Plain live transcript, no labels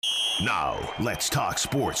Now, let's talk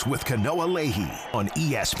sports with Kanoa Leahey on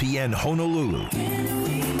ESPN Honolulu.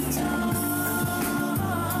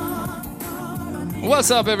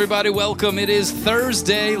 What's up, everybody? Welcome. It is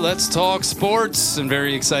Thursday. Let's talk sports. I'm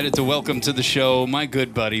very excited to welcome to the show my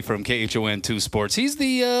good buddy from KHON2 Sports. He's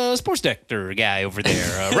the sports director guy over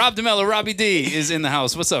there. Rob DeMello, Robbie D, is in the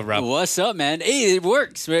house. What's up, Rob? What's up, man? Hey, it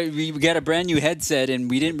works. We got a brand new headset,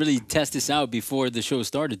 and we didn't really test this out before the show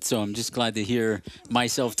started, so I'm just glad to hear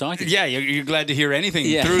myself talking. Yeah, you're glad to hear anything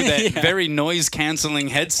through that very noise-canceling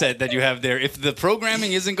headset that you have there. If the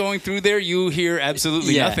programming isn't going through there, you hear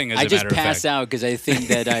absolutely nothing, as a matter of fact. I just pass out because I think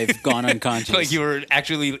that I've gone unconscious. Like you were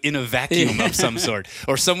actually in a vacuum of some sort,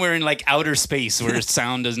 or somewhere in like outer space where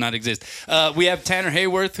sound does not exist. We have Tanner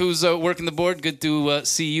Hayworth, who's working the board. Good to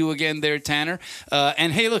see you again there, Tanner.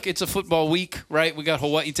 And hey, look, it's a football week, right? We got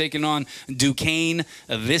Hawaii taking on Duquesne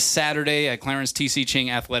this Saturday at Clarence T.C.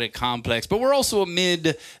 Ching Athletic Complex. But we're also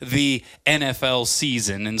amid the NFL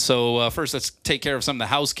season. And so first, let's take care of some of the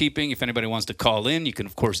housekeeping. If anybody wants to call in, you can,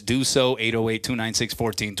 of course, do so.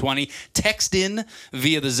 808-296-1420. Text in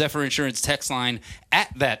via the Zephyr Insurance text line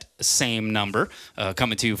at that same number.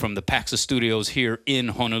 Coming to you from the Paxa Studios here in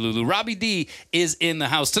Honolulu. Robbie D is in the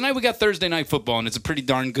house. Tonight we got Thursday Night Football, and it's a pretty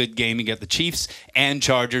darn good game. You got the Chiefs and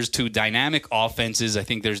Chargers, two dynamic offenses. I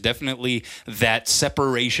think there's definitely that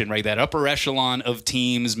separation, right? That upper echelon of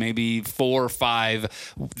teams, maybe 4 or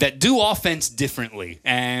 5, that do offense differently.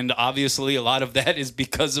 And obviously a lot of that is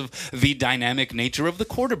because of the dynamic nature of the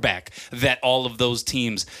quarterback that all of those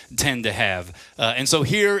teams tend to have. And so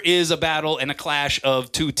here is a battle and a clash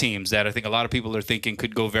of two teams that I think a lot of people are thinking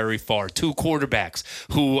could go very far. Two quarterbacks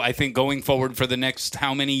who I think going forward for the next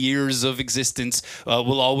how many years of existence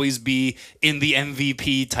will always be in the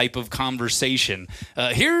MVP type of conversation.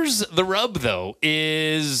 Here's the rub, though,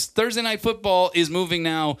 is Thursday Night Football is moving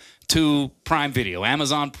now to Prime Video,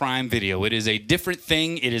 Amazon Prime Video. It is a different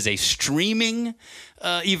thing. It is a streaming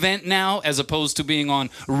event now as opposed to being on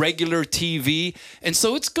regular TV. And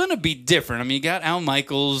so it's going to be different. I mean, you got Al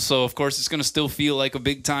Michaels, so of course it's going to still feel like a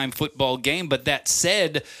big-time football game. But that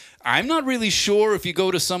said, I'm not really sure if you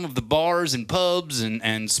go to some of the bars and pubs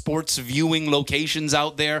and sports viewing locations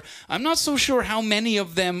out there, I'm not so sure how many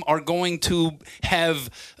of them are going to have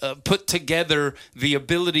put together the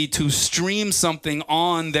ability to stream something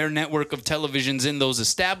on their network of televisions in those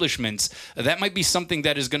establishments. That might be something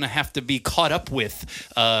that is going to have to be caught up with,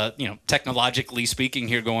 technologically speaking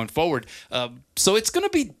here going forward. So it's going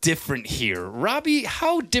to be different here. Robbie,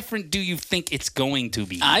 how different do you think it's going to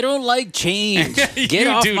be? I don't like change. Get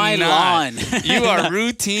off my lawn. You are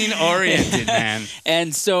routine-oriented, man.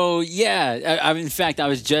 And so, in fact, I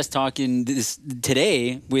was just talking this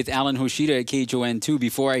today with Alan Hoshida at KHON2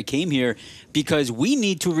 before I came here because we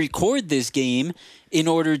need to record this game in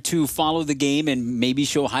order to follow the game and maybe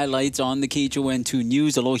show highlights on the KHON2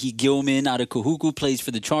 News. Alohi Gilman out of Kahuku plays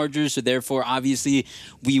for the Chargers, so therefore, obviously,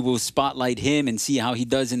 we will spotlight him and see how he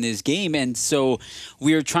does in this game. And so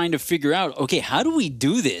we are trying to figure out, okay, how do we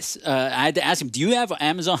do this? I had to ask him, do you have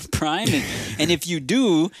Amazon Prime? And if you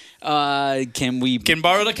do, can we... Can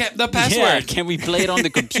borrow the password. Yeah, can we play it on the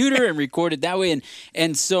computer and record it that way?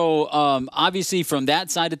 And so, obviously, from that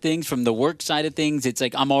side of things, from the work side of things, it's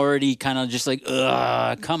like I'm already kind of just like,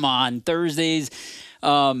 come on, Thursdays.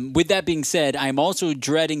 With that being said, I'm also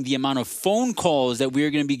dreading the amount of phone calls that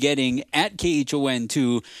we're going to be getting at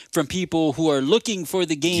KHON2 from people who are looking for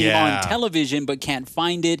the game on television but can't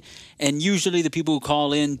find it. And usually the people who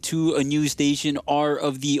call in to a news station are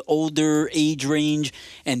of the older age range,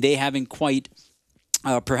 and they haven't quite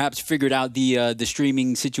perhaps figured out the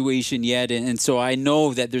streaming situation yet. And so I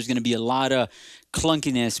know that there's going to be a lot of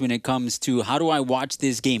clunkiness when it comes to how do I watch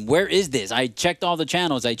this game? Where is this? I checked all the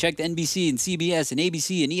channels. I checked NBC and CBS and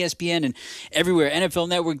ABC and ESPN and everywhere. NFL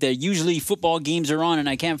Network that usually football games are on, and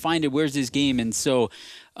I can't find it. Where's this game? And so,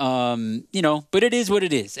 but it is what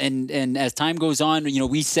it is. And as time goes on,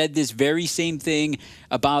 we said this very same thing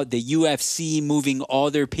about the UFC moving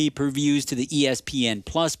all their pay-per-views to the ESPN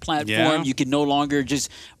Plus platform. Yeah. You can no longer just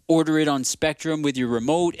order it on Spectrum with your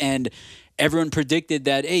remote, and everyone predicted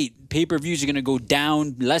that, hey, pay-per-views are going to go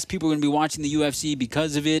down. Less people are going to be watching the UFC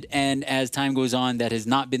because of it. And as time goes on, that has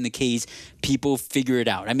not been the case. People figure it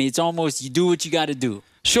out. I mean, it's almost you do what you got to do.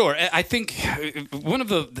 Sure. I think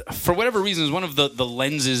for whatever reasons, one of the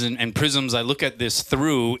lenses and prisms I look at this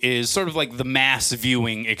through is sort of like the mass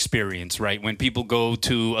viewing experience, right? When people go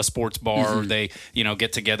to a sports bar or they,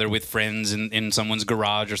 get together with friends in someone's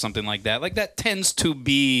garage or something like that. Like that tends to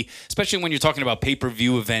be, especially when you're talking about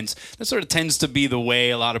pay-per-view events, that sort of tends to be the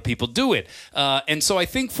way a lot of people do it. And so I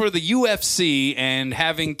think for the UFC and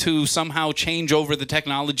having to somehow change over the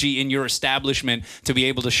technology in your establishment to be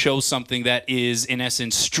able to show something that is, in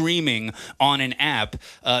essence, streaming on an app,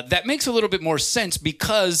 that makes a little bit more sense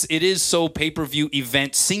because it is so pay-per-view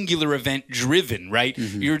event, singular event driven, right?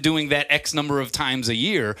 You're doing that X number of times a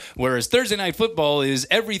year, whereas Thursday Night Football is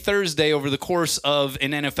every Thursday over the course of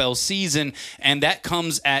an NFL season, and that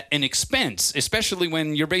comes at an expense, especially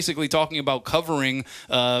when you're basically talking about covering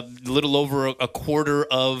a little over a quarter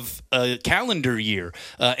of a calendar year.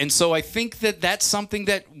 And so I think that that's something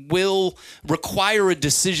that will require a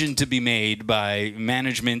decision to be made by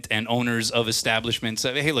management and owners of establishments.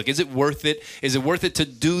 Hey, look, is it worth it? Is it worth it to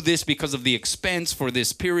do this because of the expense for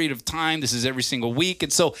this period of time? This is every single week.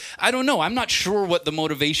 And so I don't know. I'm not sure what the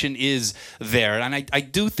motivation is there. And I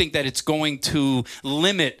do think that it's going to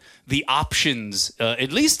limit the options,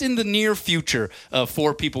 at least in the near future,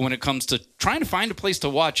 for people when it comes to trying to find a place to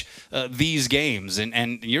watch these games.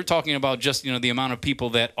 And you're talking about just, the amount of people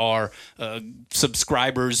that are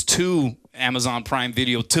subscribers to Amazon Prime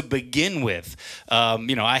Video to begin with.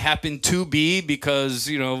 I happen to be because,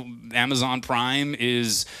 Amazon Prime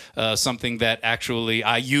is something that actually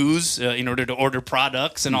I use in order to order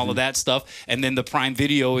products and all of that stuff. And then the Prime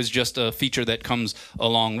Video is just a feature that comes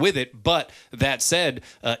along with it. But that said,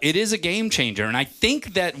 it is a game changer. And I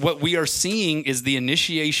think that what we are seeing is the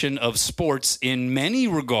initiation of sports in many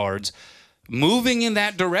regards moving in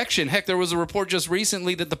that direction. Heck, there was a report just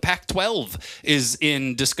recently that the Pac-12 is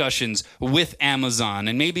in discussions with Amazon,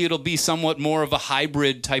 and maybe it'll be somewhat more of a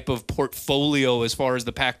hybrid type of portfolio as far as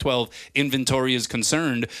the Pac-12 inventory is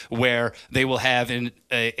concerned, where they will have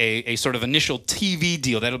a sort of initial TV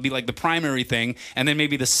deal. That'll be like the primary thing, and then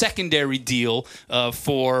maybe the secondary deal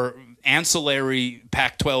for ancillary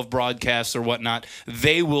Pac-12 broadcasts or whatnot,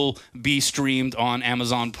 they will be streamed on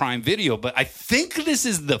Amazon Prime Video. But I think this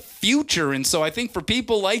is the future. And so I think for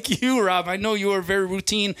people like you, Rob, I know you're a very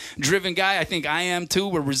routine-driven guy. I think I am too.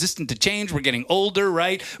 We're resistant to change. We're getting older,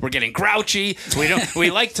 right? We're getting grouchy. We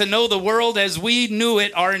like to know the world as we knew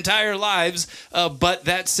it our entire lives. But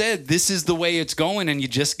that said, this is the way it's going, and you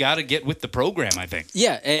just got to get with the program, I think.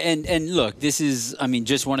 Yeah, and look, this is,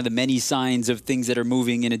 just one of the many signs of things that are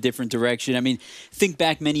moving in a different direction. Think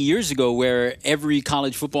back many years ago where every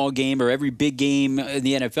college football game or every big game in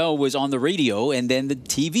the NFL was on the radio, and then the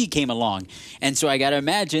TV came along. And so I got to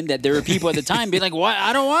imagine that there were people at the time being like, "What?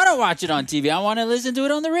 I don't want to watch it on TV. I want to listen to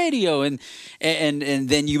it on the radio." And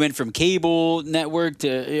then you went from cable network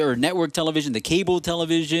or network television to cable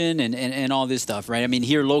television and all this stuff, right?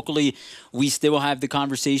 Here locally, we still have the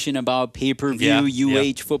conversation about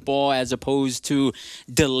pay-per-view football as opposed to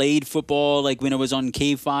delayed football, like when it was on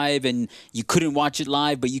K5 and you couldn't watch it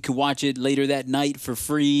live, but you could watch it later that night for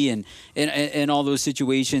free, and all those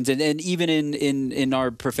situations. And even in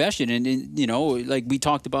our profession, and like we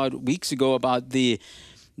talked about weeks ago about the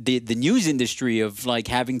news industry of like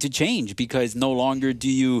having to change, because no longer do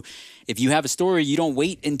you, if you have a story, you don't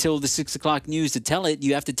wait until the 6 o'clock news to tell it.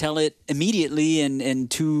 You have to tell it immediately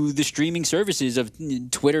and to the streaming services of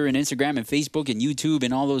Twitter and Instagram and Facebook and YouTube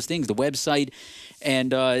and all those things, the website.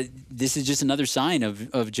 And this is just another sign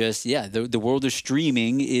of just, the world of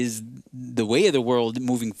streaming is the way of the world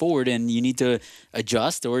moving forward, and you need to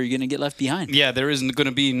adjust or you're going to get left behind. Yeah, there isn't going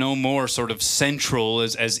to be no more sort of central,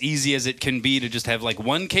 as easy as it can be to just have like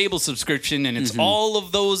one cable subscription and it's all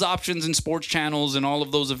of those options and sports channels and all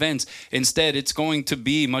of those events. Instead, it's going to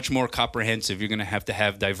be much more comprehensive. You're going to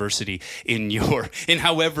have diversity in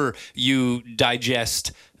however you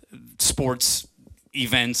digest sports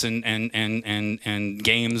events and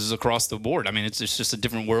games across the board. It's just a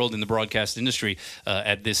different world in the broadcast industry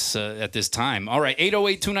at this time. All right,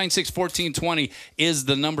 808-296-1420 is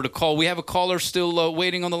the number to call. We have a caller still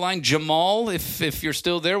waiting on the line. Jamal, if you're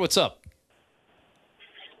still there, what's up?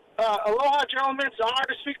 Aloha, gentlemen. It's an honor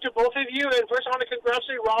to speak to both of you. And first, I want to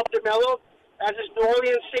congratulate Rob DeMello as his New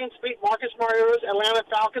Orleans Saints beat Marcus Mariota's Atlanta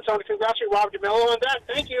Falcons. I want to congratulate Rob DeMello on that.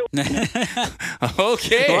 Thank you.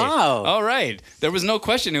 Okay. Wow. All right. There was no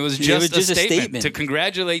question. It was just a statement to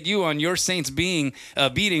congratulate you on your Saints beating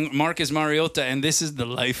Marcus Mariota. And this is the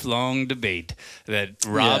lifelong debate that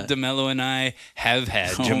Rob DeMello and I have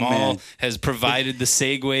had. Jamal has provided the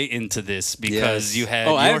segue into this because you had.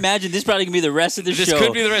 I imagine this probably can be the rest of the show. This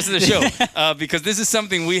could be the rest of the show because this is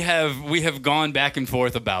something we have gone back and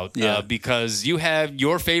forth about because because you have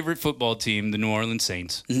your favorite football team, the New Orleans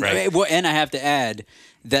Saints, right? Well, and I have to add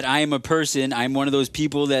that I am a person. I'm one of those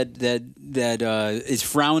people that is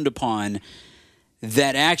frowned upon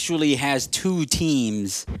that actually has two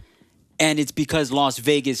teams, and it's because Las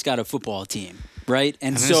Vegas got a football team. Right,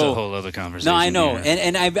 and so that's a whole other conversation. No, I know, here.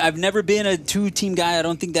 and I've never been a two-team guy. I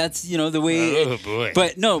don't think that's the way. Oh boy!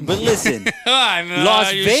 But listen,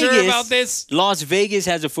 Las Vegas. Sure about this? Las Vegas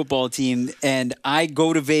has a football team, and I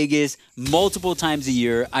go to Vegas multiple times a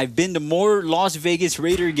year. I've been to more Las Vegas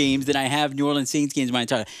Raider games than I have New Orleans Saints games my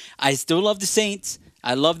entire life. I still love the Saints.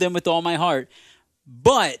 I love them with all my heart,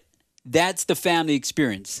 but that's the family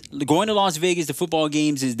experience. Going to Las Vegas to football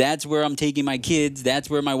games that's where I'm taking my kids. That's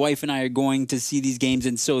where my wife and I are going to see these games.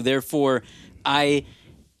 And so therefore, I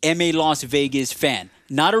am a Las Vegas fan.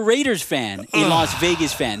 Not a Raiders fan, a Las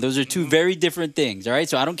Vegas fan. Those are two very different things, all right?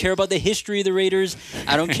 So I don't care about the history of the Raiders.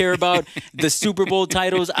 I don't care about the Super Bowl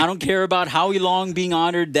titles. I don't care about Howie Long being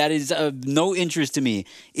honored. That is of no interest to me.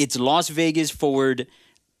 It's Las Vegas forward.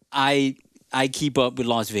 I keep up with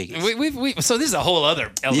Las Vegas. So this is a whole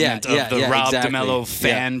other element of the Rob exactly. DeMello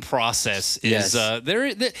fan process. Is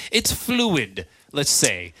it's fluid. Let's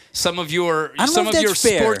say some of your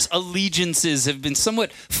sports allegiances have been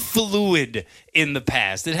somewhat fluid in the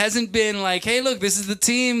past. It hasn't been like, hey, look, this is the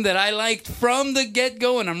team that I liked from the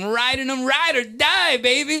get-go, and I'm riding them ride or die,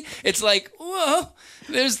 baby. It's like, whoa,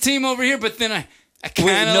 there's a team over here, but then I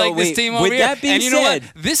kind of like this team over here. That being and you know said,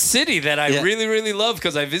 what? This city that I really, really love,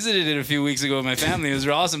 because I visited it a few weeks ago with my family. It was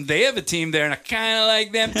awesome. They have a team there, and I kind of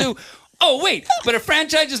like them too. Oh, wait, but a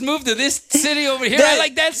franchise just moved to this city over here. I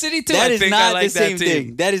like that city too. That is not the same team.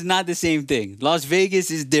 thing. That is not the same thing. Las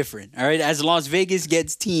Vegas is different, all right? As Las Vegas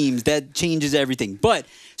gets teams, that changes everything. But,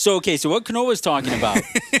 so what Kanoa was talking about,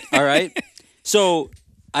 all right? So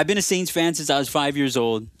I've been a Saints fan since I was 5 years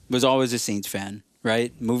old, was always a Saints fan.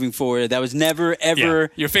 Right, moving forward, that was never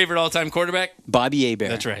ever your favorite all-time quarterback, Bobby Hebert.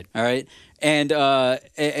 That's right. All right, and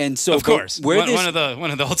so of course, one of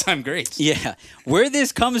the all-time greats. Yeah, where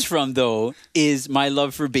this comes from though is my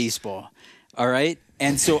love for baseball. All right,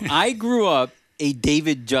 and so I grew up a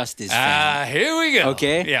David Justice fan. Here we go.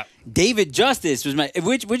 Okay, yeah. David Justice was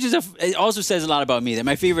which is it also says a lot about me that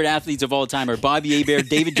my favorite athletes of all time are Bobby Hebert,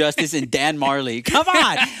 David Justice, and Dan Marley. Come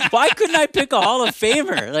on, why couldn't I pick a Hall of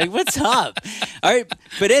Famer? Like, what's up? All right,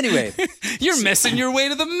 but anyway, you're missing your way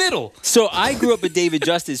to the middle. So I grew up a David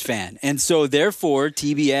Justice fan, and so therefore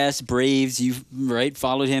TBS, Braves, you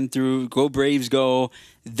followed him through. Go Braves, go!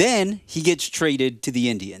 Then he gets traded to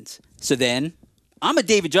the Indians. So then I'm a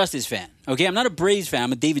David Justice fan. Okay, I'm not a Braves fan.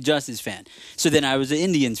 I'm a David Justice fan. So then I was an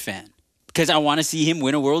Indians fan because I want to see him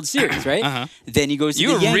win a World Series, right? Uh-huh. Then he goes to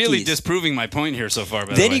the Yankees. You're really disproving my point here so far, by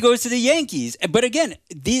the way. Then he goes to the Yankees. But again,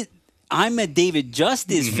 I'm a David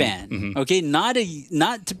Justice fan, okay? Not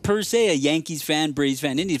per se a Yankees fan, Braves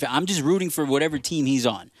fan, Indians fan. I'm just rooting for whatever team he's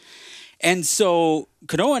on. And so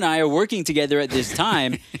Kanoa and I are working together at this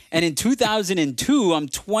time. And in 2002, I'm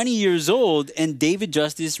 20 years old, and David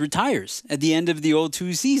Justice retires at the end of the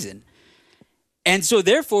 02 season. And so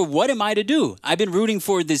therefore, what am I to do? I've been rooting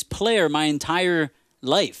for this player my entire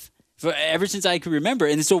life, ever since I can remember.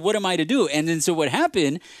 And so what am I to do? And then so what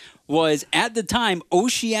happened was, at the time,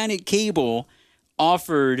 Oceanic Cable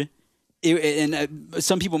offered, and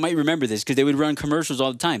some people might remember this because they would run commercials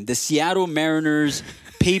all the time, the Seattle Mariners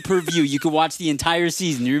pay-per-view. You could watch the entire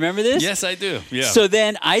season. You remember this? Yes, I do. Yeah. So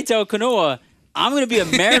then I tell Kanoa, I'm going to be a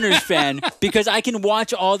Mariners fan because I can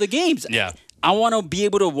watch all the games. Yeah. I want to be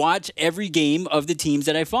able to watch every game of the teams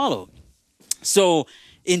that I follow. So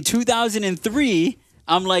in 2003,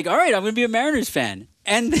 I'm like, all right, I'm going to be a Mariners fan.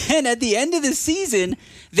 And then at the end of the season,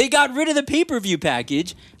 they got rid of the pay-per-view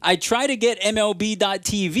package. I try to get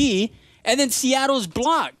MLB.TV, and then Seattle's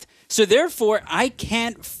blocked. So therefore, I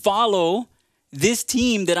can't follow this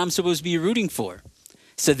team that I'm supposed to be rooting for.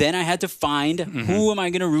 So then I had to find who am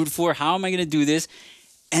I going to root for? How am I going to do this?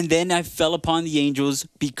 And then I fell upon the Angels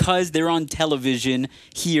because they're on television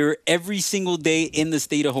here every single day in the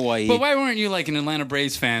state of Hawaii. But why weren't you like an Atlanta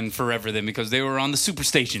Braves fan forever then? Because they were on the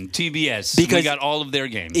Superstation, TBS. Because we got all of their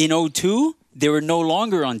games. In 02, they were no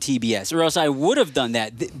longer on TBS, or else I would have done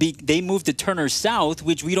that. They moved to Turner South,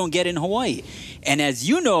 which we don't get in Hawaii. And as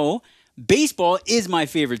you know, baseball is my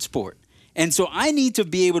favorite sport. And so I need to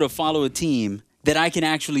be able to follow a team that I can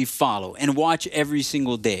actually follow and watch every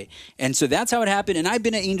single day. And so that's how it happened. And I've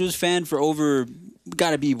been an Angels fan for over,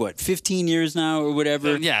 got to be, 15 years now or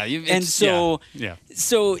whatever. Yeah.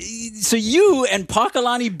 So you and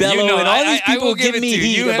Pakalani Bello and all these people give me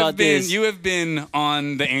heat about this. You have been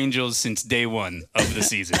on the Angels since day one of the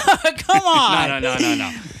season. Come on.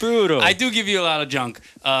 No. Brutal. I do give you a lot of junk.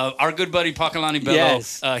 Our good buddy Pakalani Bello,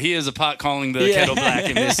 Yes. he is a pot calling the kettle black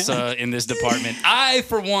in this department. I,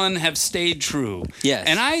 for one, have stayed true. Yes.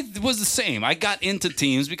 And I was the same. I got into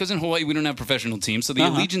teams because in Hawaii we don't have professional teams, so the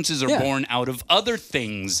allegiances are born out of other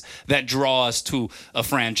things that draw us to a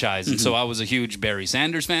franchise. And so I was a huge Barry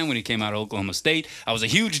Sanders fan when he came out of Oklahoma State. I was a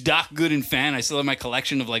huge Doc Gooden fan. I still have my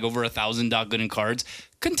collection of like over 1,000 Doc Gooden cards,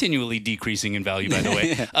 continually decreasing in value, by the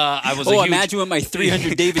way. I was imagine what my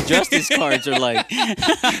 300 David Justice cards are like.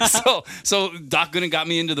 So Doc Gooden got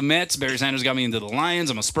me into the Mets. Barry Sanders got me into the Lions.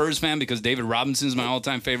 I'm a Spurs fan because David Robinson is my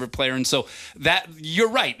all-time favorite player. And so that you're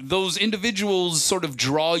right. Those individuals sort of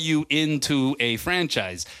draw you into a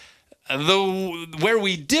franchise. Though where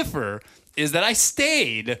we differ is that I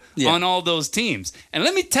stayed on all those teams. And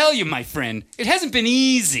let me tell you, my friend, it hasn't been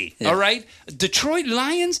easy, all right? Detroit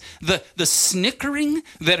Lions, the snickering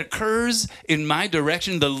that occurs in my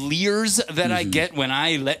direction, the leers that I get when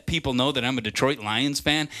I let people know that I'm a Detroit Lions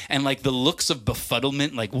fan, and like the looks of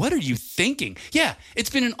befuddlement, like, what are you thinking? Yeah, it's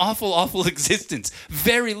been an awful, awful existence.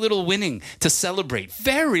 Very little winning to celebrate.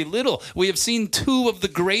 Very little. We have seen two of the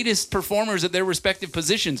greatest performers at their respective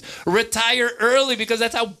positions retire early because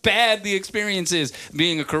that's how bad the experience is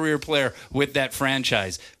being a career player with that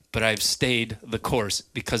franchise. But I've stayed the course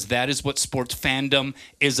because that is what sports fandom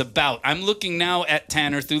is about. I'm looking now at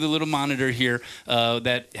Tanner through the little monitor here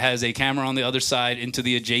that has a camera on the other side into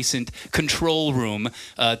the adjacent control room.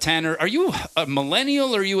 Tanner, are you a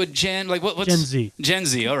millennial or are you a Gen? Like what's Gen Z? Gen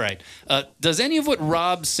Z. All right. Does any of what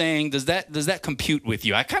Rob's saying does that compute with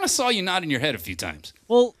you? I kind of saw you nodding your head a few times.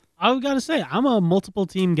 Well, I gotta say I'm a multiple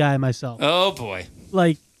team guy myself. Oh boy.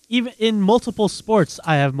 Like even in multiple sports,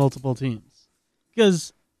 I have multiple teams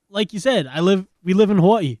because. Like you said, we live in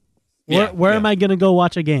Hawaii. Where am I going to go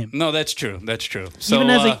watch a game? No, that's true. That's true. So,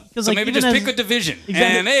 maybe just pick a division.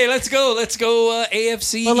 Exactly. And, hey, let's go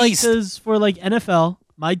AFC but East. Because for NFL,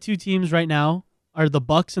 my two teams right now are the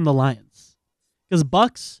Bucks and the Lions. Because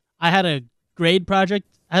Bucks, I had a project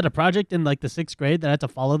in like the 6th grade that I had to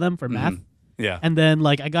follow them for math. Yeah. And then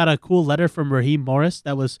I got a cool letter from Raheem Morris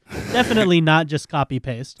that was definitely not just copy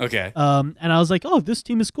paste. Okay. And I was like, oh, this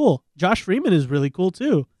team is cool. Josh Freeman is really cool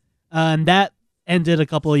too. And that ended a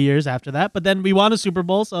couple of years after that. But then we won a Super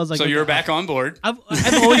Bowl, so I was like, so you're back on board. I've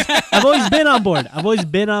always been on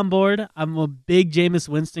board. I'm a big Jameis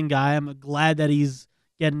Winston guy. I'm glad that he's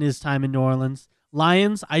getting his time in New Orleans.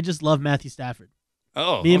 Lions, I just love Matthew Stafford.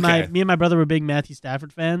 Oh, me and my brother were big Matthew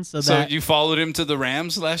Stafford fans. So you followed him to the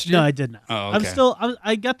Rams last year? No, I did not. Oh, okay.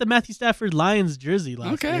 I got the Matthew Stafford Lions jersey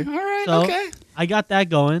last year. Okay, all right, so okay. I got that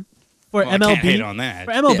going. For MLB, I can't hate on that.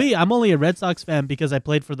 For MLB, I'm only a Red Sox fan because I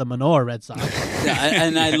played for the Manoa Red Sox.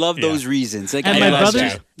 And I love those reasons. Like, and my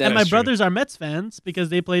brothers brothers are Mets fans because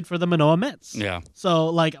they played for the Manoa Mets. Yeah.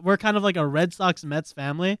 So we're kind of like a Red Sox Mets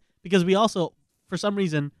family because we also, for some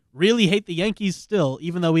reason, really hate the Yankees still,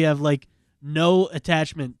 even though we have no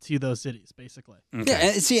attachment to those cities, basically.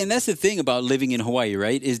 Okay. Yeah, and that's the thing about living in Hawaii,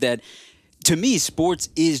 right? Is that to me, sports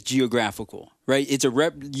is geographical, right? It's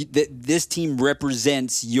this team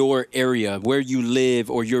represents your area, where you live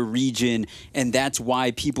or your region, and that's why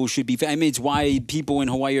people should be. It's why people in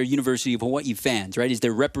Hawaii are University of Hawaii fans, right? Is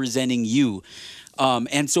they're representing you,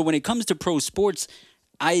 and so when it comes to pro sports,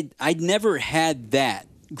 I never had that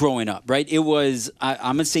growing up, right? It was,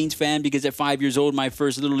 I'm a Saints fan because at 5 years old, my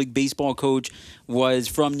first Little League baseball coach was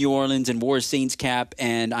from New Orleans and wore a Saints cap,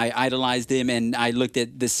 and I idolized him, and I looked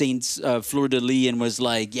at the Saints fleur-de-lis and was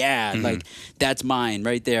like, like, that's mine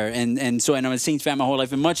right there. And I'm a Saints fan my whole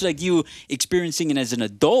life, and much like you, experiencing it as an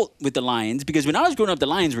adult with the Lions, because when I was growing up, the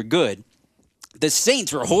Lions were good. The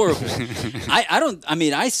Saints were horrible.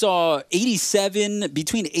 I saw 87,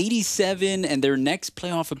 between 87 and their next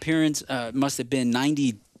playoff appearance must have been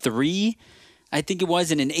 93, I think it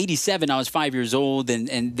was. And in 87, I was 5 years old.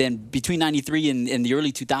 And then between 93 and the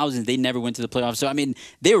early 2000s, they never went to the playoffs. So,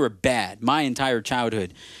 they were bad my entire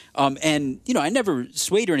childhood. I never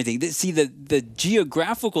swayed or anything. See, the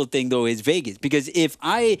geographical thing, though, is Vegas. Because if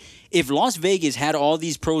Las Vegas had all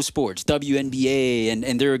these pro sports, WNBA,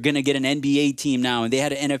 and they're going to get an NBA team now, and they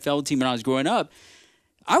had an NFL team when I was growing up,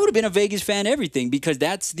 I would have been a Vegas fan, everything, because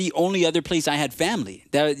that's the only other place I had family.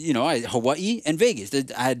 Hawaii and Vegas.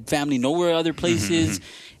 I had family nowhere other places,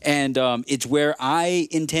 and it's where I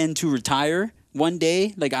intend to retire one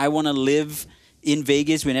day. Like, I want to live in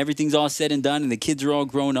Vegas when everything's all said and done and the kids are all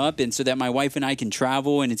grown up, and so that my wife and I can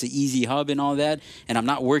travel and it's an easy hub and all that, and I'm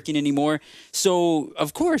not working anymore. So,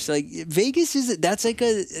 of course, Vegas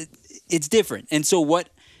it's different. And so what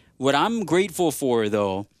I'm grateful for,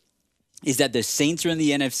 though, is that the Saints are in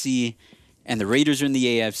the NFC and the Raiders are in the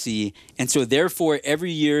AFC. And so, therefore,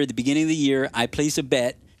 every year, at the beginning of the year, I place a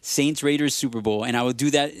bet, Saints-Raiders Super Bowl, and I will do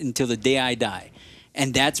that until the day I die.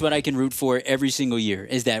 And that's what I can root for every single year,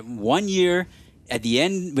 is that one year, at the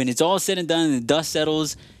end, when it's all said and done and the dust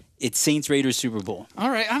settles, it's Saints-Raiders Super Bowl.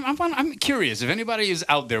 All right, I'm curious if anybody is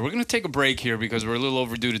out there. We're going to take a break here because we're a little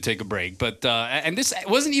overdue to take a break. But and this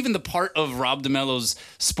wasn't even the part of Rob DeMello's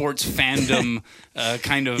sports fandom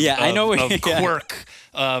kind of I know quirk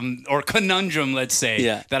or conundrum, let's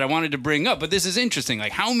say, that I wanted to bring up. But this is interesting.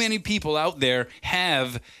 Like, how many people out there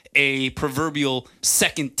have a proverbial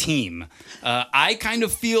second team? I kind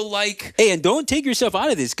of feel like... Hey, and don't take yourself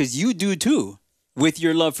out of this because you do too with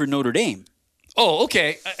your love for Notre Dame. Oh,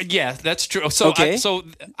 okay. Yeah, that's true. So, okay.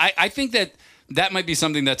 I think that might be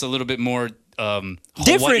something that's a little bit more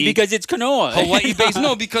different because it's Kanoa. Hawaii based.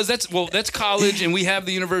 No, because that's college, and we have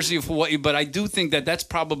the University of Hawaii. But I do think that that's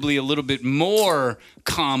probably a little bit more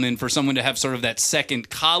common for someone to have sort of that second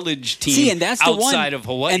college team and that's outside the one, of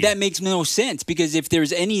Hawaii. And that makes no sense because if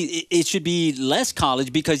there's any, it should be less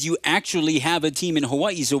college because you actually have a team in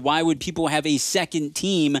Hawaii. So why would people have a second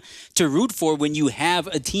team to root for when you have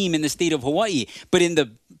a team in the state of Hawaii? But in the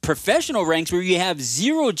professional ranks where you have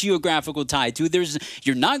zero geographical tie to,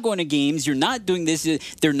 you're not going to games, you're not doing this,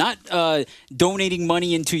 they're not donating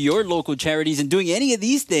money into your local charities and doing any of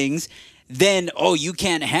these things, then, you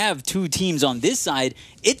can't have two teams on this side.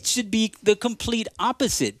 It should be the complete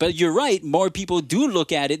opposite. But you're right, more people do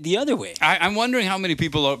look at it the other way. I'm wondering how many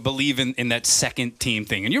people believe in that second team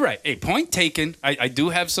thing. And you're right. Hey, point taken. I do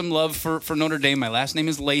have some love for Notre Dame. My last name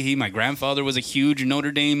is Leahey. My grandfather was a huge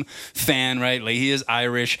Notre Dame fan, right? Leahey is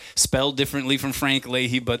Irish, spelled differently from Frank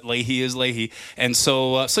Leahy, but Leahey is Leahey. And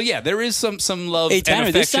so yeah, there is some love Tanner,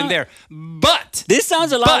 and affection there. But this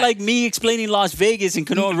sounds a lot like me explaining Las Vegas and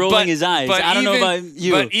Kanoa rolling his eyes. I don't know about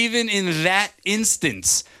you. But even in that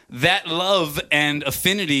instance, that love and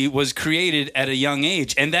affinity was created at a young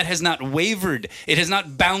age, and that has not wavered. It has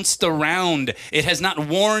not bounced around. It has not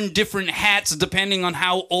worn different hats depending on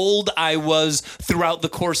how old I was throughout the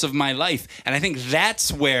course of my life. And I think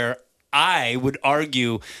that's where I would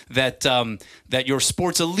argue that that your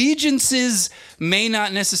sports allegiances may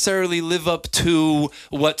not necessarily live up to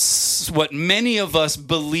what many of us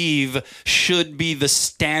believe should be the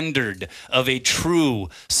standard of a true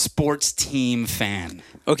sports team fan.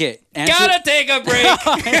 Okay. Gotta take a break.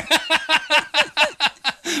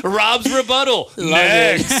 Rob's rebuttal.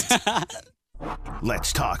 Next.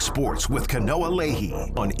 Let's talk sports with Kanoa Leahey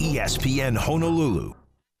on ESPN Honolulu.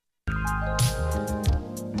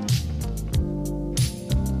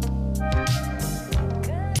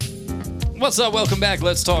 What's up? Welcome back.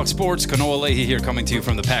 Let's talk sports. Kanoa Leahey here, coming to you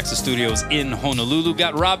from the Paxa Studios in Honolulu.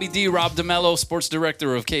 Got Robbie D, Rob DeMello, sports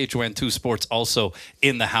director of KHON2 Sports, also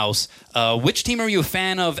in the house. Which team are you a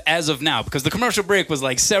fan of as of now? Because the commercial break was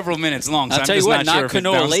like several minutes long. So I'll tell you what, not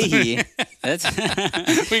Kanoa Leahey.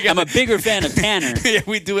 I'm a bigger fan of Tanner. Yeah,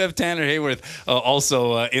 we do have Tanner Hayworth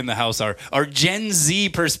also in the house. Our Gen Z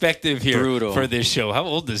perspective here for this show. How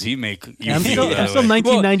old does he make you feel? I'm still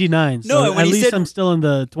 1999, so at least I'm still in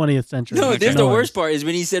the 20th century. No, this is the worst part is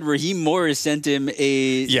when he said Raheem Morris sent him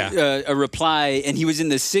a reply, and he was in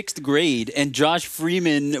the 6th grade, and Josh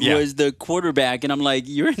Freeman was the quarterback, and I'm like,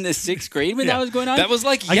 you're in the 6th grade when that was going on? That was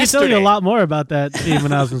like yesterday. I can tell you a lot more about that team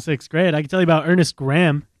when I was in 6th grade. I can tell you about Ernest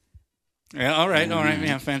Graham. Yeah, all right.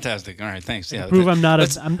 Yeah, fantastic. All right, thanks. Yeah, prove I'm not a.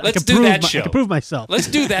 Let's do that show. I can prove myself. Let's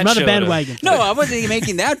do that. I'm not show, a bandwagon. No, I wasn't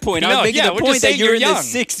making that point. I was making the point that you're in the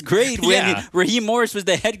 6th grade when Raheem Morris was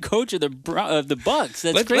the head coach of the Bucks.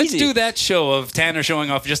 That's crazy. Let's do that show of Tanner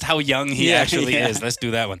showing off just how young he actually is. Let's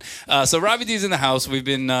do that one. So Robbie D's in the house. We've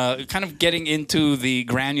been kind of getting into the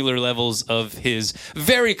granular levels of his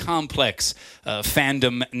very complex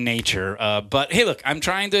fandom nature. But hey, look, I'm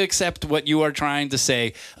trying to accept what you are trying to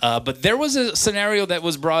say. But there was a scenario that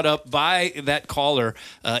was brought up by that caller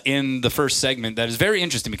in the first segment that is very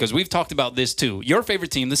interesting because we've talked about this too. Your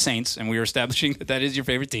favorite team, the Saints, and we are establishing that is your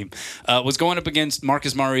favorite team, was going up against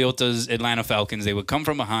Marcus Mariota's Atlanta Falcons. They would come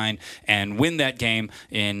from behind and win that game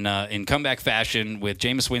in comeback fashion with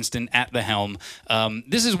Jameis Winston at the helm.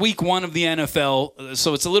 This is week 1 of the NFL,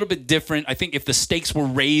 so it's a little bit different. I think if the stakes were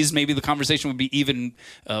raised, maybe the conversation would be even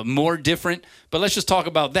more different. But let's just talk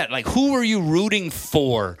about that. Like, who were you rooting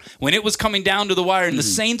for when it was coming down to the wire and the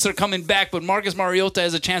Saints are coming back, but Marcus Mariota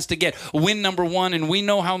has a chance to get win number one, and we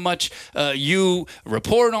know how much you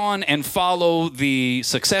report on and follow the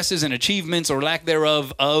successes and achievements or lack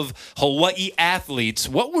thereof of Hawaii athletes.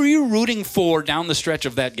 What were you rooting for down the stretch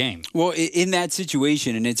of that game? Well, in that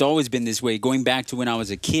situation, and it's always been this way, going back to when I was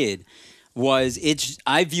a kid,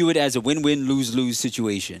 I view it as a win-win, lose-lose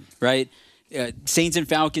situation, right? Saints and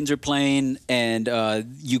Falcons are playing, and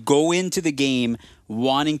you go into the game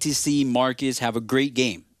wanting to see Marcus have a great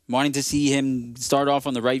game, wanting to see him start off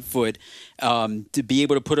on the right foot, to be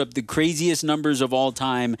able to put up the craziest numbers of all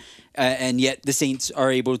time, and yet the Saints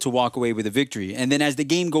are able to walk away with a victory. And then as the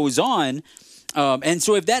game goes on, and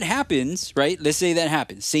so if that happens, right, let's say that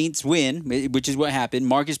happens, Saints win, which is what happened,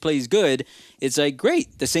 Marcus plays good, it's like,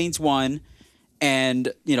 great, the Saints won.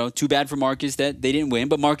 And, too bad for Marcus that they didn't win,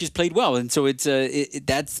 but Marcus played well. And so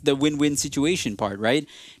that's the win-win situation part, right?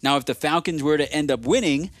 Now, if the Falcons were to end up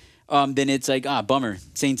winning, then it's like, bummer,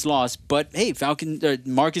 Saints lost. But, hey,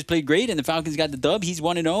 Marcus played great, and the Falcons got the dub. He's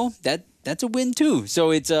 1-0. That's a win, too. So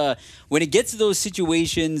it's when it gets to those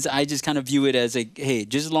situations, I just kind of view it as like, hey,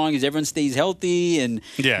 just as long as everyone stays healthy and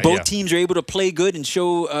both teams are able to play good and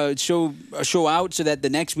show out so that the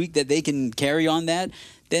next week that they can carry on that,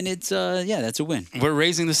 then it's, that's a win. We're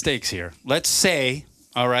raising the stakes here. Let's say,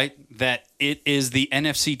 all right, that it is the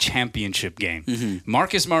NFC Championship game. Mm-hmm.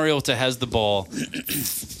 Marcus Mariota has the ball,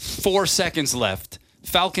 4 seconds left.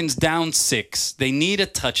 Falcons down 6. They need a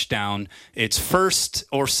touchdown. It's first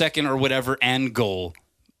or second or whatever and goal,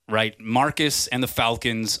 right? Marcus and the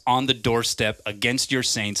Falcons on the doorstep against your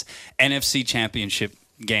Saints, NFC Championship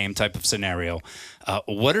game type of scenario.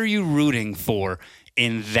 What are you rooting for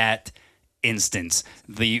in that instance?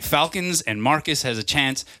 The Falcons and Marcus has a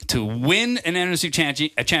chance to win an NFC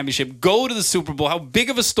championship, go to the Super Bowl. How big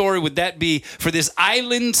of a story would that be for this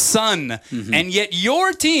island son? Mm-hmm. And yet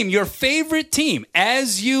your team, your favorite team,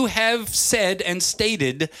 as you have said and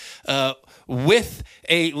stated, with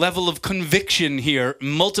a level of conviction here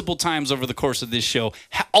multiple times over the course of this show,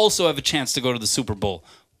 also have a chance to go to the Super Bowl.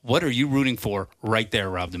 What are you rooting for right there,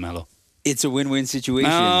 Rob DeMello? It's a win-win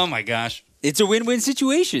situation. Oh, my gosh. It's a win-win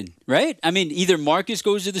situation, right? I mean, either Marcus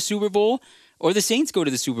goes to the Super Bowl or the Saints go to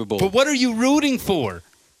the Super Bowl. But what are you rooting for?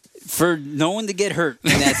 For no one to get hurt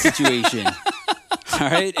in that situation. All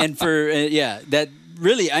right? And for, that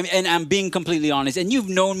really, and I'm being completely honest, and you've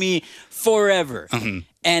known me forever. Mm-hmm.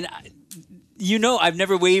 And I've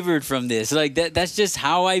never wavered from this. Like, that's just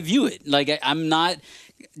how I view it. Like, I'm not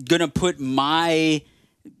going to put my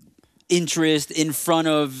interest in front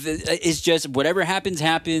of, it's just whatever happens,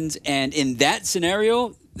 and in that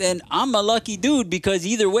scenario, then I'm a lucky dude, because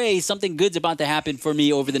either way, something good's about to happen for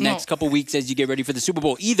me over the next couple weeks as you get ready for the Super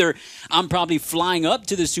Bowl. Either I'm probably flying up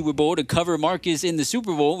to the Super Bowl to cover Marcus in the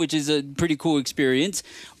Super Bowl, which is a pretty cool experience,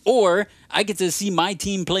 or I get to see my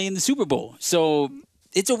team play in the Super Bowl. So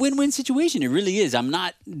it's a win-win situation. It really is.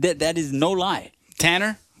 That is no lie.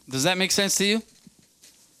 Tanner, does that make sense to you?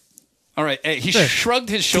 All right, he shrugged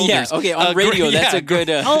his shoulders. Yeah, okay, on radio, that's a good...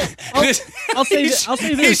 I'll say this.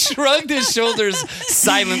 He shrugged his shoulders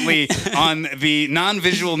silently on the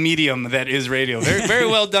non-visual medium that is radio. Very, very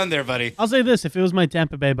well done there, buddy. I'll say this. If it was my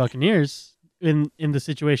Tampa Bay Buccaneers in the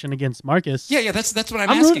situation against Marcus... Yeah, that's what I'm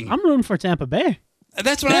asking. I'm rooting for Tampa Bay.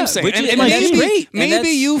 That's what I'm saying. And that's great.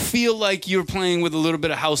 Maybe you feel like you're playing with a little bit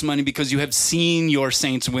of house money because you have seen your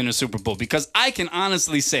Saints win a Super Bowl. Because I can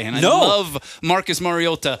honestly say, and I love Marcus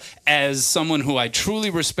Mariota as someone who I truly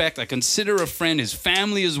respect. I consider a friend. His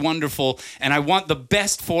family is wonderful, and I want the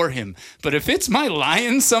best for him. But if it's my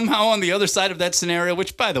Lions somehow on the other side of that scenario,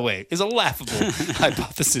 which, by the way, is a laughable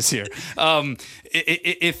hypothesis here,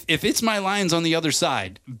 if it's my Lions on the other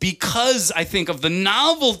side, because I think of the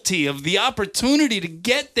novelty of the opportunity to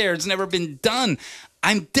get there, it's never been done,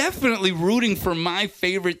 I'm definitely rooting for my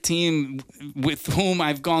favorite team with whom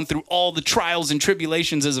I've gone through all the trials and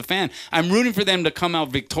tribulations as a fan. I'm rooting for them to come out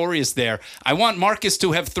victorious there. I want Marcus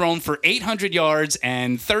to have thrown for 800 yards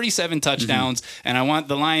and 37 touchdowns, and I want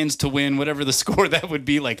the Lions to win whatever the score that would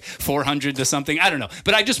be, like 400 to something. I don't know.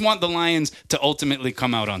 But I just want the Lions to ultimately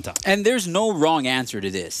come out on top. And there's no wrong answer to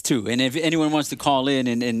this, too. And if anyone wants to call in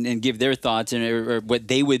and give their thoughts or what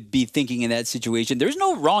they would be thinking in that situation, there's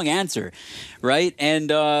no wrong answer, right? And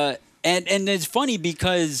it's funny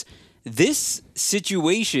because this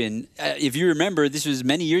situation, if you remember, this was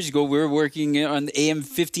many years ago. We were working on the AM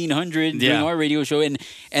 1500 doing our radio show, and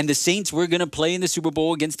the Saints were going to play in the Super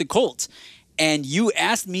Bowl against the Colts. and you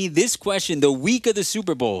asked me this question the week of the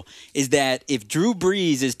Super Bowl, is that if Drew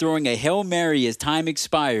Brees is throwing a Hail Mary as time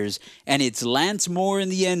expires and it's Lance Moore in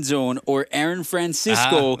the end zone or Aaron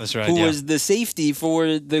Francisco, that's right, who was the safety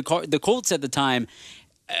for the Colts at the time,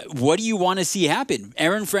 what do you want to see happen?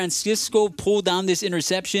 Aaron Francisco pulled down this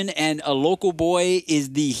interception and a local boy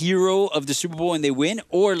is the hero of the Super Bowl and they win,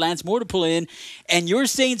 or Lance Moore to pull in, and your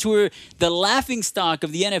Saints, who are the laughingstock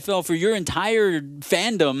of the NFL for your entire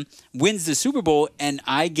fandom, wins the Super Bowl, and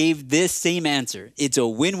I gave this same answer. It's a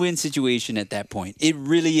win-win situation at that point. It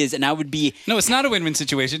really is, and I would be... No, it's not a win-win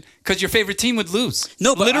situation because your favorite team would lose.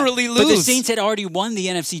 No, but literally lose. But the Saints had already won the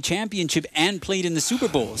NFC Championship and played in the Super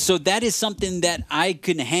Bowl, so that is something that I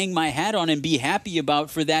can hang my hat on and be happy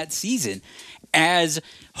about for that season, as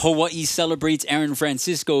Hawaii celebrates Aaron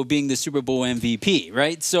Francisco being the Super Bowl MVP,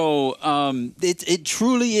 right? So it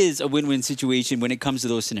truly is a win-win situation when it comes to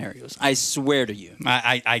those scenarios. I swear to you.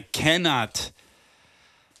 I cannot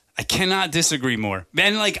disagree more.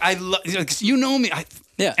 And like you know me.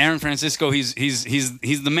 Yeah. Aaron Francisco, he's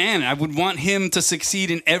the man. I would want him to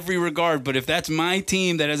succeed in every regard. But if that's my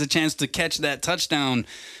team that has a chance to catch that touchdown,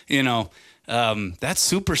 that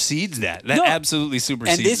supersedes that. That absolutely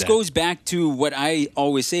supersedes that. And this goes back to what I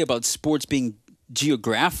always say about sports being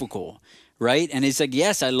geographical, right? And it's like,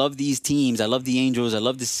 yes, I love these teams. I love the Angels. I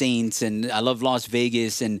love the Saints. And I love Las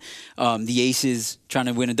Vegas and the Aces trying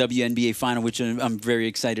to win a WNBA final, which I'm very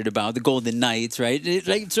excited about. The Golden Knights, right?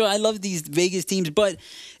 So I love these Vegas teams. But,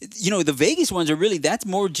 the Vegas ones are really, that's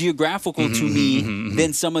more geographical to me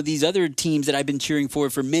than some of these other teams that I've been cheering for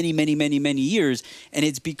many, many, many, many years. And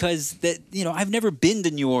it's because that, I've never been to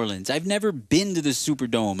New Orleans. I've never been to the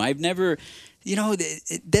Superdome. I've never...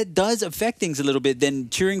 that does affect things a little bit. Then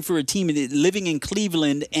cheering for a team living in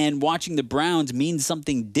Cleveland and watching the Browns means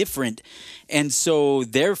something different. And so,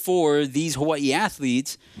 therefore, these Hawaii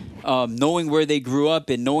athletes, knowing where they grew up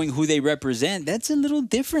and knowing who they represent, that's a little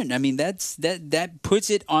different. I mean, that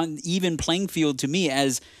puts it on even playing field to me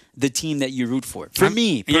as the team that you root for. For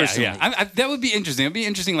me, personally. Yeah. That would be interesting. It would be an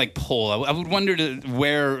interesting, poll. I would wonder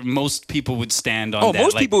where most people would stand on that.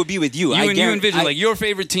 Most people would be with you. You envision, your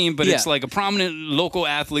favorite team, but it's like a prominent local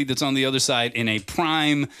athlete that's on the other side in a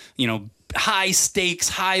prime, high stakes,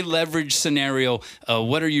 high leverage scenario.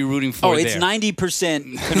 What are you rooting for? It's 90%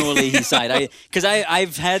 Kanoa Leahey side. Because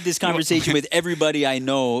I've had this conversation with everybody I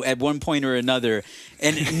know at one point or another,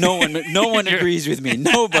 and no one agrees with me.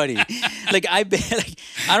 Nobody.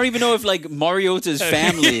 I don't even know if Mariota's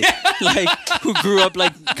family, who grew up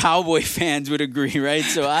Cowboy fans, would agree, right?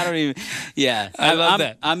 So I don't even. Yeah, I love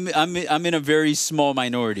that. I'm in a very small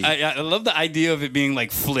minority. I love the idea of it being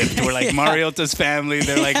flipped, where Mariota's family,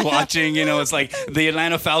 they're watching. It's like the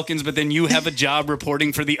Atlanta Falcons, but then you have a job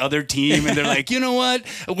reporting for the other team, and they're like, you know what?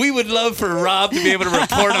 We would love for Rob to be able to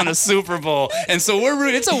report on a Super Bowl, and so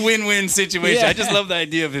it's a win-win situation. Yeah. I just love the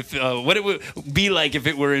idea of what it would be like if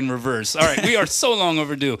it were in reverse. All right, we are so long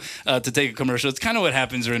overdue to take a commercial. It's kind of what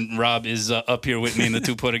happens when Rob is up here with me, and the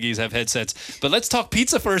two Portuguese have headsets. But let's talk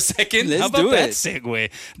pizza for a second. How about that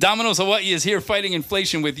segue? Domino's Hawaii is here fighting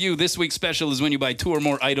inflation with you. This week's special is when you buy 2 or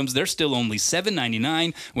more items, they're still only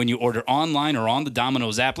 $7.99 when you order online or on the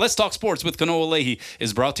Domino's app. Let's Talk Sports with Kanoa Leahey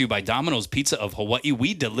is brought to you by Domino's Pizza of Hawaii.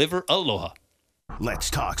 We deliver aloha. Let's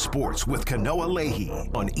Talk Sports with Kanoa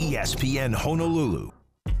Leahey on ESPN Honolulu.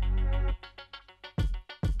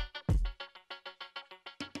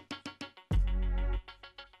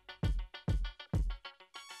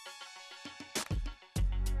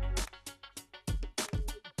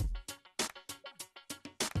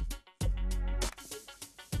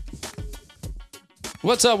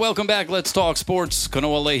 What's up? Welcome back. Let's Talk Sports.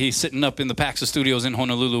 Kanoa Leahey sitting up in the Paxa Studios in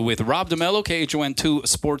Honolulu with Rob DeMello, KHON2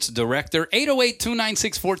 Sports Director.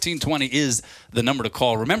 808-296-1420 is the number to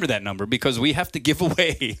call. Remember that number because we have to give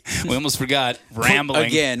away. We almost forgot. Rambling.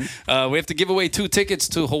 Again. We have to give away 2 tickets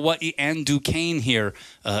to Hawaii and Duquesne here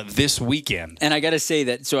this weekend. And I got to say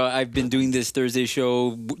that, so I've been doing this Thursday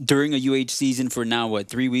show during a UH season for now,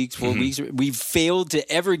 3 weeks, 4 weeks? We've failed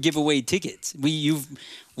to ever give away tickets.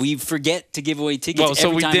 We forget to give away tickets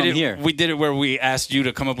every time I'm here. We did it where we asked you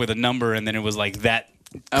to come up with a number, and then it was that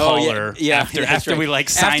caller after we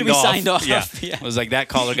signed off. Yeah. It was that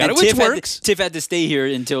caller got it, which works. Tiff had to stay here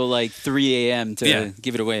until 3 a.m. to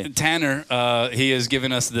give it away. Tanner, he has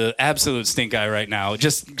given us the absolute stink eye right now.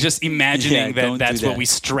 Just imagining that's what we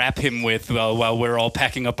strap him with while we're all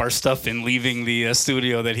packing up our stuff and leaving the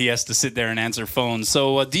studio, that he has to sit there and answer phones.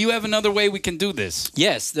 So do you have another way we can do this?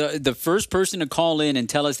 Yes. The first person to call in and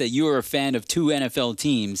tell us that you are a fan of 2 NFL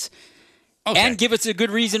teams and give us a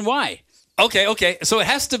good reason why. Okay. So it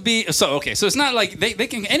has to be. So it's not like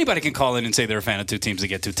anybody can call in and say they're a fan of two teams to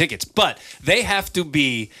get two tickets, but they have to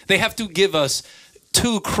give us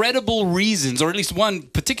two credible reasons, or at least one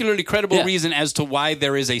particularly credible reason as to why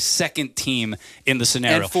there is a second team in the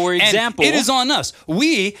scenario. And for example, it is on us.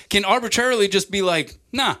 We can arbitrarily just be like,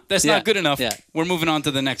 nah, that's not good enough. Yeah. We're moving on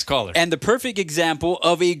to the next caller. And the perfect example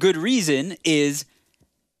of a good reason is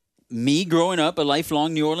me growing up a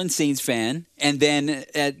lifelong New Orleans Saints fan, and then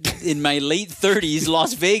in my late 30s,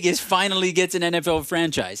 Las Vegas finally gets an NFL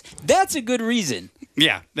franchise. That's a good reason.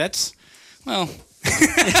 Yeah, that's, well...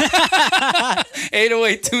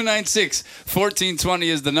 808-296-1420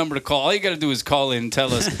 is the number to call. All you got to do is call in and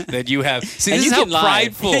tell us that you have. See, this is how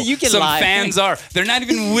prideful some fans are. They're not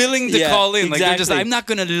even willing to call in. Like they're just, I'm not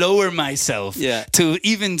going to lower myself to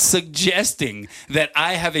even suggesting that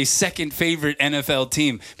I have a second favorite NFL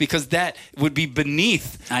team, because that would be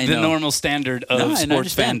beneath the normal standard of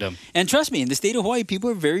sports fandom. And trust me, in the state of Hawaii,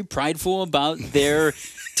 people are very prideful about their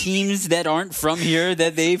teams that aren't from here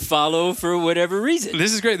that they follow for whatever reason.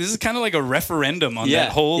 This is great. This is kind of like a referendum on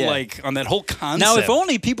that whole on that whole concept. Now, if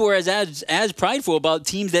only people were as prideful about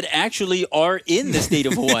teams that actually are in the state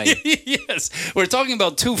of Hawaii. Yes. We're talking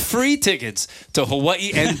about 2 free tickets to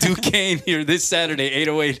Hawaii and Duquesne here this Saturday.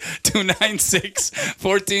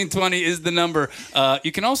 808-296-1420 is the number.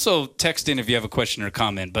 You can also text in if you have a question or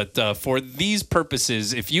comment, but for these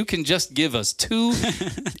purposes, if you can just give us 2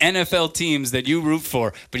 NFL teams that you root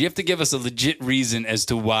for, but you have to give us a legit reason as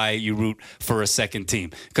to why you root for a second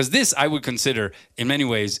team. Because this, I would consider, in many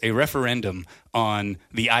ways, a referendum on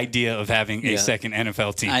the idea of having a second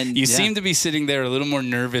NFL team. You seem to be sitting there a little more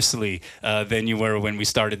nervously than you were when we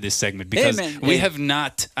started this segment, because we have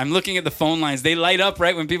not... I'm looking at the phone lines. They light up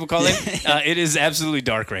right when people call in. It is absolutely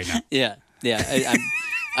dark right now. Yeah.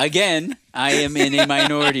 Again, I am in a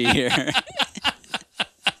minority here.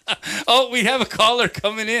 Oh, we have a caller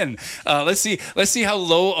coming in. Let's see how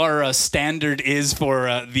low our standard is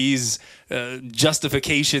for these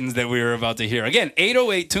justifications that we were about to hear. Again,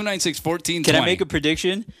 808-296-1420. Can I make a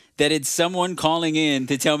prediction that it's someone calling in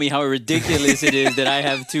to tell me how ridiculous it is that I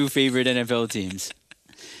have 2 favorite NFL teams?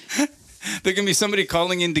 There can be somebody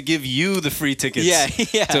calling in to give you the free tickets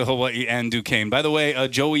to Hawaii and Duquesne. By the way,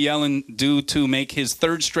 Joey Yellen due to make his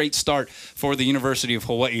 3rd straight start for the University of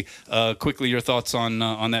Hawaii. Quickly, your thoughts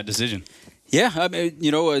on that decision? Yeah,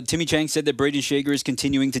 Timmy Chang said that Braden Shager is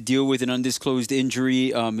continuing to deal with an undisclosed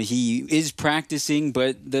injury. He is practicing,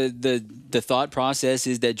 but the thought process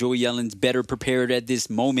is that Joey Yellen's better prepared at this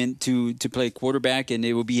moment to play quarterback, and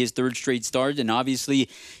it will be his 3rd straight start. And obviously,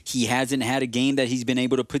 he hasn't had a game that he's been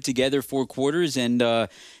able to put together 4 quarters, and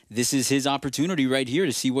this is his opportunity right here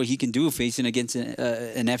to see what he can do facing against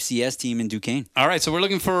an FCS team in Duquesne. All right, so we're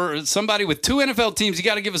looking for somebody with 2 NFL teams. You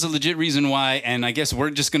got to give us a legit reason why, and I guess we're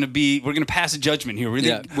going to pass a judgment here.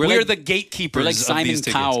 We're the gatekeepers we're like of Simon these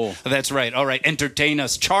tickets. Cowell. That's right. All right, entertain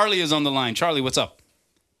us. Charlie is on the line. Charlie, what's up?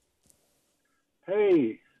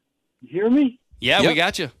 Hey, you hear me? Yeah, we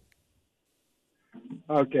got you.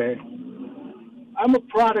 Okay. I'm a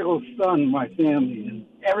prodigal son in my family, and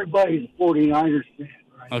everybody's a 49ers fan.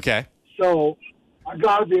 Okay. So I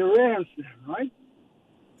got to be a Rams fan, right?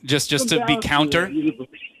 Just to be counter?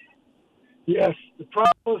 Yes, the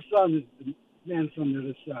prodigal son is the man from the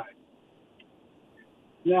other side.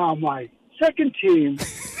 Now, my second team,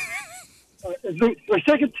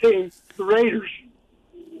 the Raiders.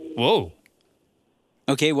 Whoa.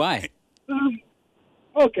 Okay, why?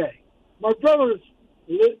 Okay. My brother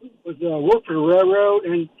worked for the railroad,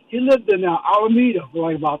 and he lived in Alameda for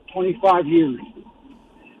like about 25 years.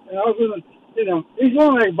 And I was he's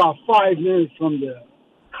only like about 5 minutes from the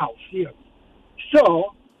Coliseum.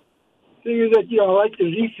 So, figure that, I like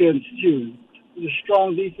the defense too. The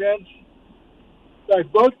strong defense.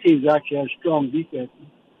 Like both teams actually have strong defense.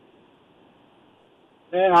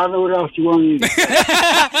 And I don't know what else you want me to say.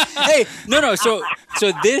 Hey, no. So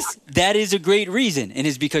that is a great reason, and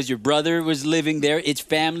it's because your brother was living there. It's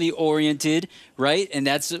family oriented, right? And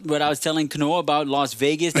that's what I was telling Kanoa about Las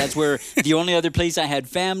Vegas. That's where the only other place I had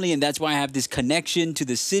family, and that's why I have this connection to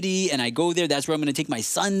the city. And I go there. That's where I'm going to take my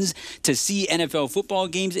sons to see NFL football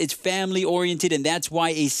games. It's family oriented, and that's why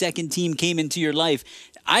a second team came into your life.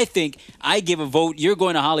 I think I give a vote. You're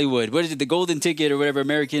going to Hollywood. What is it? The Golden Ticket or whatever?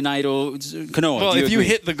 American Idol. Kanoa. Well, if you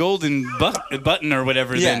hit the golden button or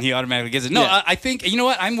whatever, then he automatically gets it. No, I think you know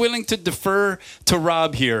what? I'm willing to defer to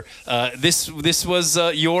Rob here. This was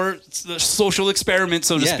your social experiment,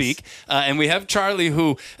 so to speak. And we have Charlie,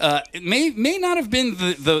 who may not have been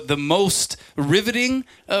the most riveting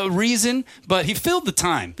reason, but he filled the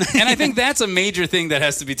time. And I think that's a major thing that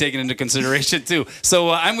has to be taken into consideration, too. So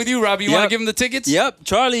I'm with you, Rob. You want to give him the tickets? Yep.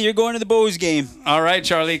 Charlie, you're going to the Bows game. All right,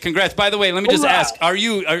 Charlie. Congrats. By the way, let me just ask, are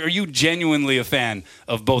you genuinely a fan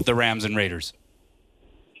of both the Rams and Raiders?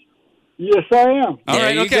 Yes, I am. All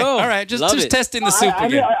right, you okay. go. All right, just testing the soup I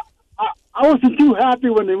again. I wasn't too happy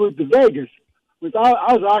when they moved to Vegas.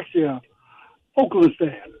 I was actually a Oakland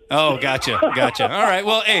fan. Oh, gotcha. All right,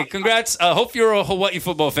 well, hey, congrats. Hope you're a Hawaii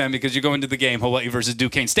football fan because you're going to the game, Hawaii versus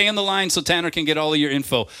Duquesne. Stay on the line so Tanner can get all of your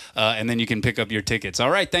info, and then you can pick up your tickets.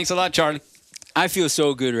 All right, thanks a lot, Charlie. I feel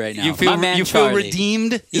so good right now. You feel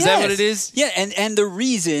redeemed? Is that what it is? Yeah, and the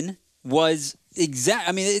reason was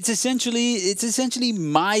I mean, it's essentially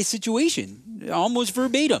my situation, almost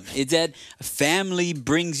verbatim. It's that family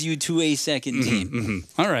brings you to a second team.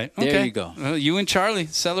 Mm-hmm. All right. Okay. There you go. Well, you and Charlie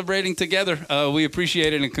celebrating together. We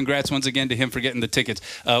appreciate it, and congrats once again to him for getting the tickets.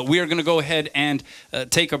 We are going to go ahead and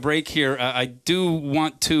take a break here. I do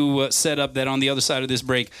want to set up that on the other side of this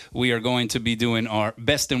break, we are going to be doing our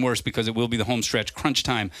best and worst because it will be the home stretch crunch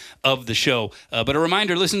time of the show. But a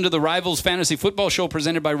reminder, listen to the Rivals Fantasy Football Show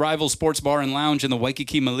presented by Rivals Sports Bar and Lounge in the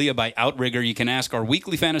Waikiki Malia by Outrigger. You can ask our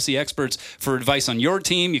weekly fantasy experts for advice on your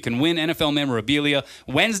team. You can win NFL memorabilia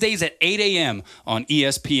Wednesdays at 8 a.m. on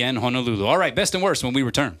ESPN Honolulu. All right, best and worst when we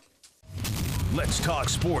return. Let's Talk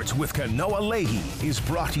Sports with Kanoa Leahey is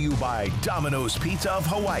brought to you by Domino's Pizza of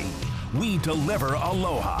Hawaii. We deliver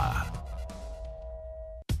aloha.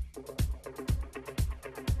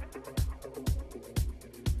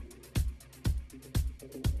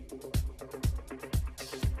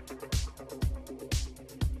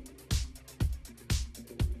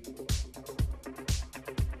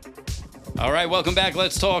 All right, welcome back.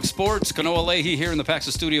 Let's Talk Sports. Kanoa Leahey here in the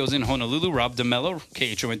Paxa Studios in Honolulu. Rob DeMello,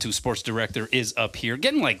 KHON2 Sports Director, is up here.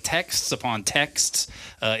 Getting like texts upon texts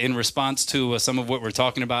in response to some of what we're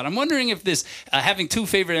talking about. I'm wondering if this having two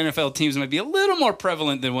favorite NFL teams might be a little more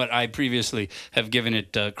prevalent than what I previously have given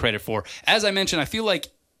it credit for. As I mentioned, I feel like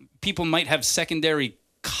people might have secondary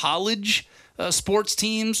college sports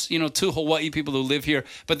teams, to Hawaii people who live here.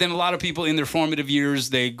 But then a lot of people in their formative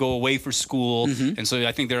years, they go away for school. Mm-hmm. And so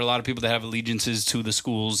I think there are a lot of people that have allegiances to the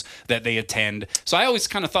schools that they attend. So I always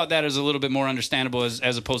kind of thought that as a little bit more understandable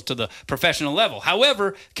as opposed to the professional level.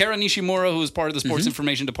 However, Kara Nishimura, who is part of the sports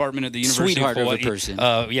information department at the University Sweetheart of Hawaii. Of a person.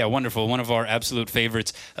 Yeah, wonderful. One of our absolute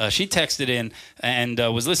favorites. She texted in and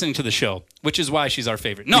was listening to the show, which is why she's our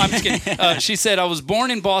favorite. No, I'm just kidding. She said, I was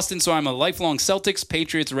born in Boston, so I'm a lifelong Celtics,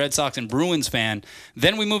 Patriots, Red Sox, and Bruins fan.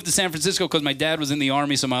 Then we moved to San Francisco because my dad was in the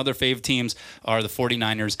Army, so my other fave teams are the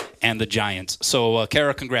 49ers and the Giants. So,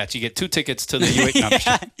 Kara, congrats. You get 2 tickets to the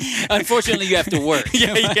U8. Unfortunately, you have to work.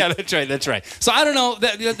 yeah, that's right. So, I don't know.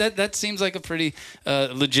 That seems like a pretty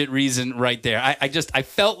legit reason right there. I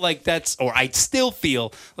felt like I still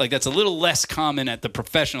feel like that's a little less common at the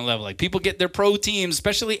professional level. Like, people get their pro teams,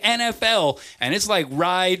 especially NFL, and it's like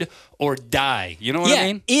ride or die. You know what I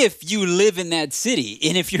mean? If you live in that city,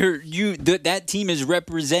 and if that team is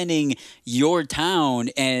representing your town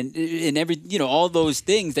and all those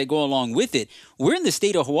things that go along with it. We're in the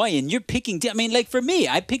state of Hawaii, and you're picking. I mean, like for me,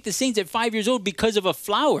 I picked the Saints at 5 years old because of a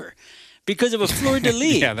flower. Because of a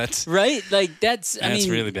fleur-de-lis. Yeah, that's right. Like that's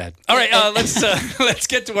really bad. All right, let's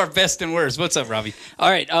get to our best and worst. What's up, Robbie? All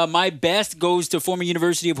right, my best goes to former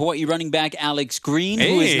University of Hawaii running back Alex Green,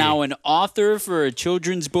 who is now an author for a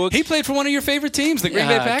children's book. He played for one of your favorite teams, the Green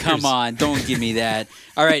Bay Packers. Come on, don't give me that.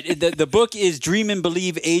 All right, the book is Dream and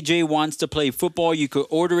Believe AJ Wants to Play Football. You could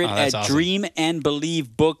order it at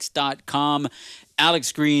dreamandbelievebooks.com.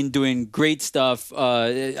 Alex Green doing great stuff.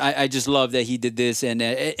 I just love that he did this. And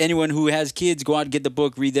anyone who has kids, go out and get the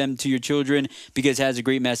book, read them to your children because it has a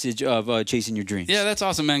great message of chasing your dreams. Yeah, that's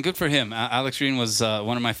awesome, man. Good for him. Alex Green was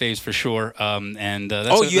one of my faves for sure.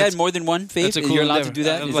 You had more than one fave? That's a cool You're allowed to do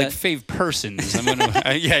that? Fave persons. I'm gonna,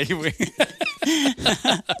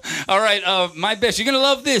 All right, my best. You're going to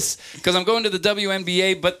love this because I'm going to the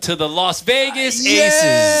WNBA, but to the Las Vegas Aces.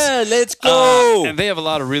 Yeah, let's go. And they have a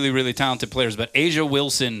lot of really, really talented players, but Asia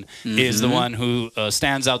Wilson is the one who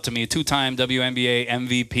stands out to me. A 2-time WNBA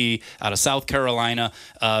MVP out of South Carolina.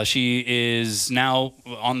 She is now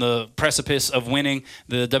on the precipice of winning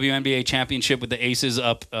the WNBA championship with the Aces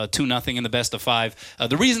up 2-0 in the best of 5.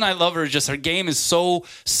 The reason I love her is just her game is so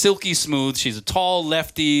silky smooth. She's a tall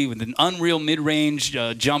lefty with an unreal mid-range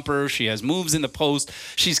jumper. She has moves in the post.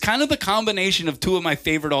 She's kind of the combination of two of my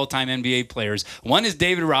favorite all-time NBA players. One is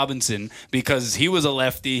David Robinson, because he was a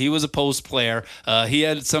lefty. He was a post player. He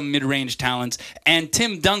had some mid-range talents. And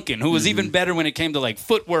Tim Duncan, who was even better when it came to like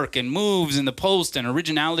footwork and moves in the post and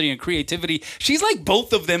originality and creativity. She's like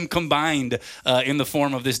both of them combined in the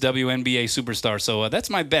form of this WNBA superstar. So that's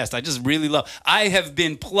my best. I just really love. I have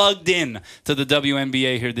been plugged in to the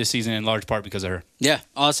WNBA here this season in large part because of her. Yeah,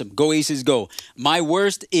 awesome. Go Aces, go. My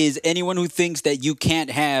worst is anyone who thinks that you can't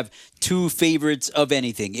have two favorites of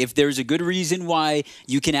anything. If there's a good reason why,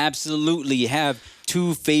 you can absolutely have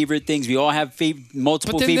two favorite things. We all have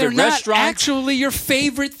multiple favorite restaurants. They're not actually your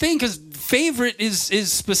favorite thing, because favorite is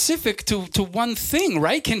specific to one thing,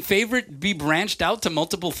 right? Can favorite be branched out to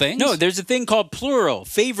multiple things? No, there's a thing called plural,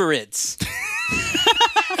 favorites.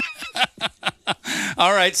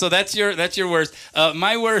 All right, so that's your worst.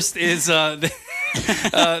 My worst is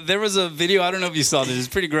there was a video. I don't know if you saw this. It's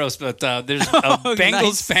pretty gross, but there's a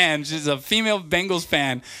Bengals fan. She's a female Bengals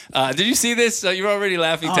fan. Did you see this? You're already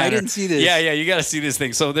laughing, Tanner. I didn't see this. Yeah, you got to see this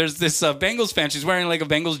thing. So there's this Bengals fan. She's wearing like a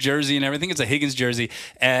Bengals jersey and everything. It's a Higgins jersey,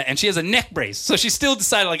 and she has a neck brace. So she still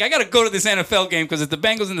decided, like, I got to go to this NFL game because it's the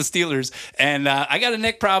Bengals and the Steelers, and I got a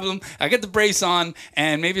neck problem. I got the brace on,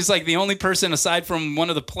 and maybe it's like the only person aside from one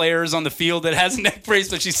of the players on the field that has a neck brace,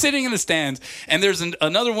 but she's sitting in the stands, and there's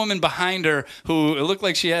another woman behind her who it looked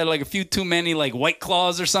like she had like a few too many like White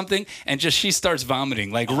Claws or something, and just she starts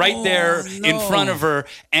vomiting like right there in front of her,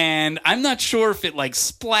 and I'm not sure if it like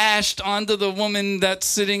splashed onto the woman that's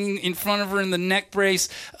sitting in front of her in the neck brace,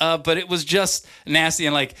 but it was just nasty,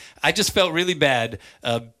 and like I just felt really bad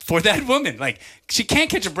for that woman. Like, she can't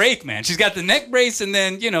catch a break, man. She's got the neck brace, and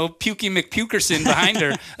then, Pukey McPukerson behind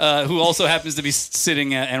her, who also happens to be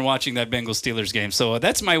sitting and watching that Bengals-Steelers game. So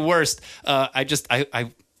that's my worst.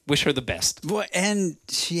 I wish her the best. Boy, and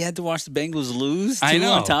she had to watch the Bengals lose, too, I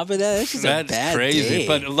know. on top of that. That's just a bad crazy. day.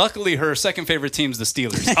 But luckily, her second favorite team's the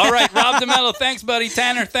Steelers. All right, Rob DeMello, thanks, buddy.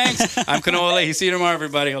 Tanner, thanks. I'm Kanoa Leahey. See you tomorrow,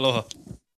 everybody. Aloha.